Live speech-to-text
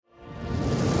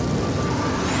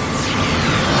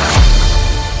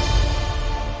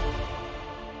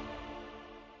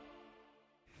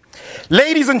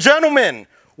Ladies and gentlemen,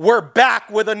 we're back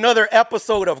with another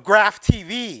episode of Graph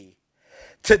TV.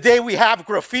 Today we have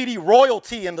graffiti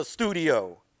royalty in the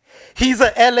studio. He's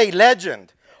a LA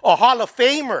legend, a Hall of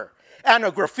Famer, and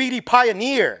a graffiti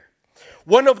pioneer.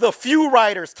 One of the few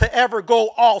writers to ever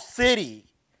go all city.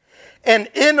 An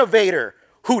innovator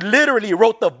who literally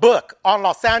wrote the book on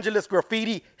Los Angeles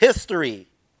graffiti history.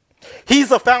 He's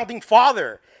a founding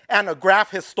father and a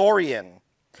graph historian.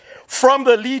 From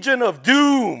the Legion of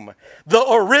Doom, the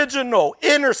original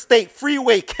interstate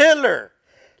freeway killer.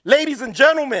 Ladies and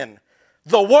gentlemen,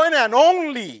 the one and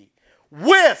only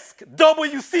WISK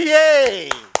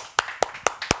WCA.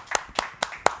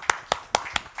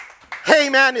 Hey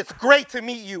man, it's great to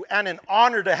meet you and an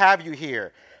honor to have you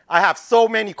here. I have so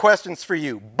many questions for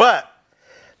you, but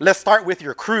let's start with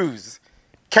your cruise.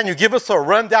 Can you give us a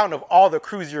rundown of all the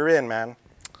crews you're in, man?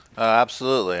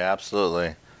 Absolutely.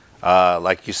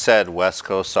 Like you said, West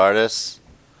Coast artists.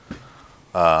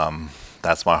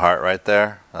 That's my heart right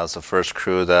there. That was the first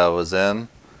crew that I was in.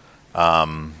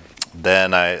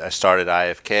 Then I started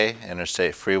IFK,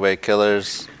 Interstate Freeway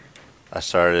Killers. I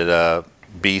started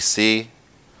BC,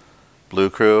 Blue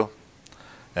Crew,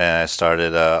 and I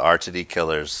started RTD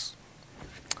Killers.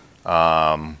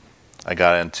 I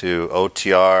got into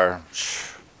OTR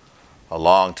a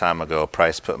long time ago.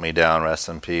 Price put me down, rest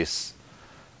in peace.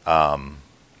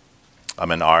 I'm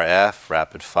in RF,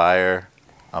 Rapid Fire.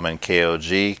 I'm in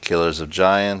KOG, Killers of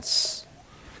Giants.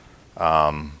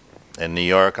 In New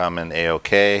York, I'm in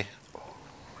AOK.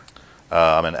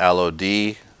 I'm in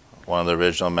LOD, one of the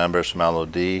original members from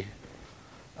LOD.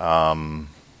 I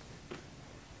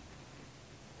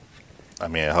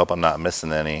hope I'm not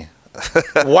missing any.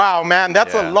 Wow, man,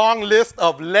 that's a long list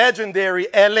of legendary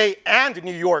LA and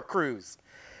New York crews.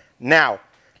 Now,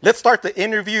 let's start the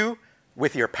interview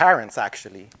with your parents,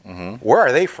 actually. Mm-hmm. Where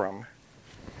are they from?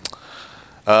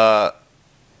 My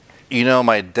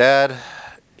dad,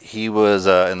 he was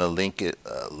in the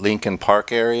Lincoln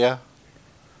Park area.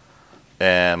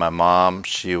 And my mom,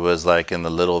 she was like in the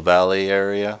Little Valley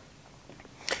area.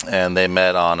 And they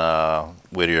met on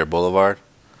Whittier Boulevard.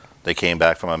 They came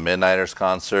back from a Midnighters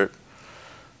concert.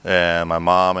 And my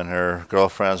mom and her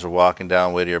girlfriends were walking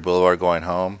down Whittier Boulevard going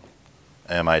home.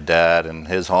 And my dad and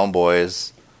his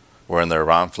homeboys were in their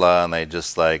Ronfla, and they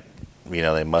just they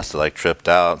must have tripped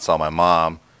out and saw my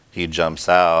mom. He jumps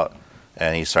out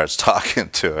and he starts talking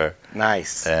to her.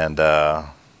 Nice. And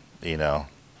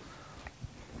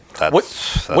what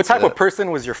type of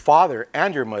person was your father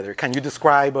and your mother? Can you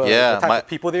describe the type of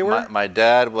people they were? My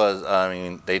dad was,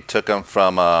 they took him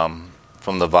from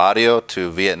the Vadio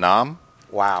to Vietnam.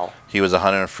 Wow. He was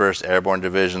 101st Airborne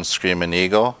Division Screaming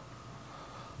Eagle.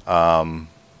 I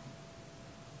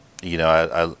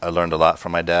learned a lot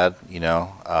from my dad,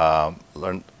 I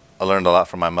learned a lot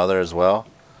from my mother as well.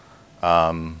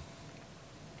 What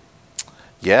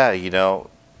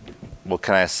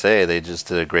can I say? They just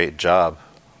did a great job.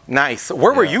 Nice.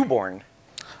 Where were you born?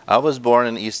 I was born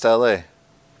in East L.A.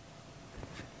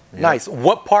 Yeah. Nice.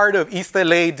 What part of East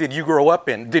L.A. did you grow up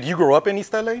in? Did you grow up in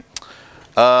East L.A.?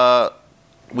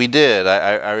 We did.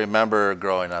 I remember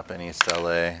growing up in East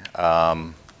L.A.,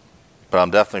 but I'm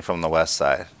definitely from the west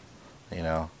side.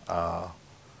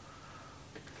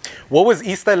 What was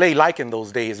East LA like in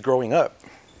those days growing up?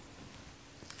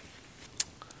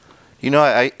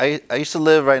 I used to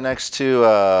live right next to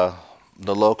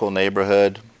the local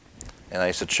neighborhood, and I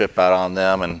used to trip out on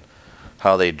them and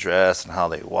how they dressed and how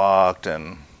they walked,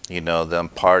 and them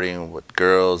partying with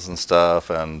girls and stuff,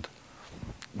 and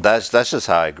that's just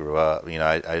how I grew up.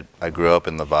 I grew up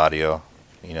in the Vadio,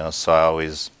 so I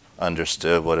always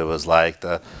understood what it was like,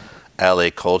 the LA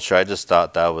culture. I just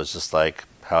thought that was just like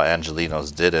how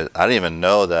Angelinos did it. I didn't even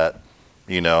know that,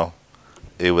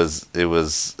 it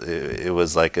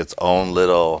was like its own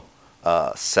little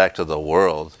sect of the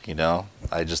world.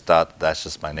 I just thought that's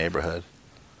just my neighborhood.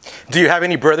 Do you have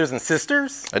any brothers and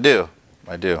sisters? I do.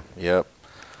 Yep.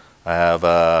 I have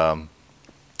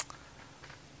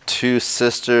 2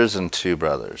 sisters and 2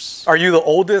 brothers. Are you the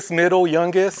oldest, middle,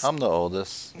 youngest? I'm the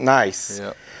oldest. Nice.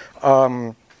 Yep.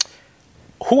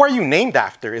 Who are you named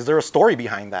after? Is there a story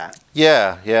behind that?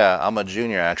 Yeah. I'm a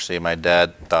junior, actually. My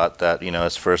dad thought that,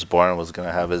 his firstborn was going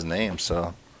to have his name,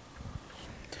 so.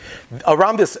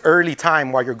 Around this early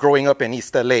time while you're growing up in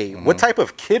East LA, what type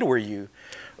of kid were you?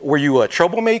 Were you a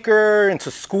troublemaker,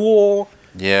 into school?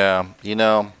 Yeah,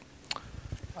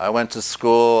 I went to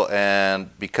school, and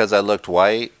because I looked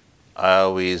white, I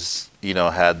always,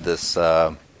 had this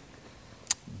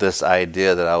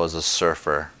idea that I was a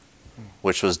surfer,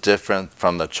 which was different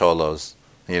from the cholos.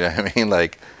 You know what I mean?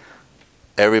 Like,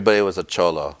 everybody was a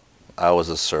cholo. I was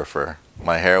a surfer.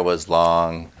 My hair was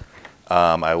long.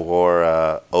 I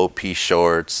wore OP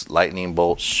shorts, lightning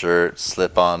bolt shirts,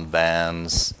 slip-on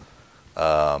Vans,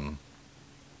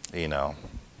 you know,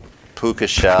 puka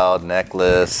shell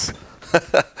necklace,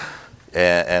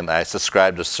 and I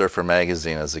subscribed to Surfer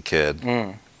magazine as a kid.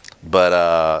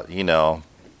 But you know,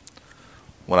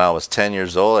 when I was 10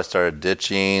 years old, I started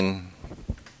ditching,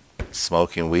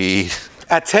 smoking weed.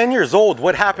 At 10 years old,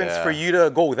 what happens Yeah. for you to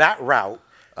go that route?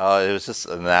 It was just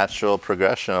a natural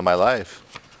progression of my life.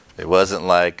 It wasn't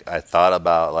like I thought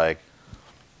about, like,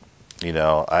 you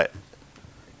know,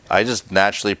 I just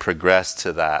naturally progressed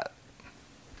to that.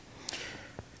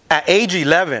 At age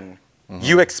 11,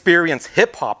 you experienced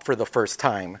hip hop for the first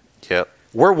time. Yep.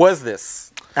 Where was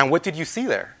this? And what did you see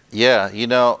there? Yeah, you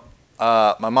know,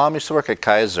 my mom used to work at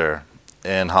Kaiser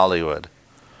in Hollywood.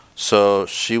 So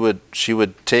she would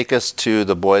take us to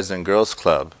the Boys and Girls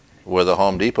Club, where the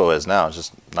Home Depot is now,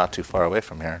 just not too far away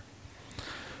from here.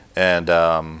 And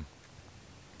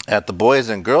at the Boys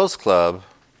and Girls Club,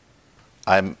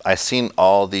 I seen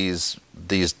all these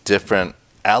different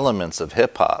elements of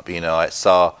hip hop. You know, I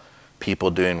saw people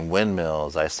doing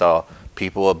windmills. I saw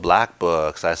people with black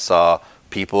books. I saw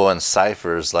people in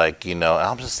ciphers, like, you know, and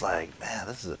I'm just like, man,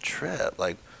 this is a trip.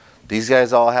 Like, these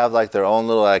guys all have like their own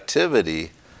little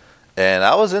activity, and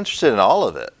I was interested in all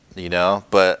of it, you know.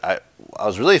 But I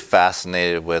was really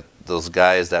fascinated with those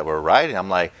guys that were writing. I'm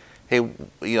like, hey,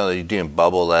 you know, you're doing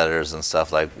bubble letters and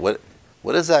stuff. Like, what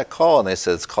is that called? And they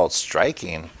said it's called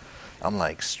striking. I'm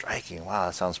like, striking? Wow,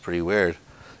 that sounds pretty weird,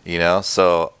 you know.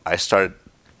 So I started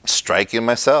striking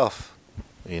myself,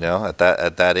 you know. At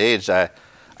that age, I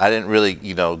didn't really,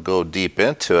 you know, go deep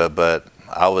into it, but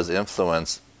I was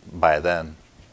influenced by then.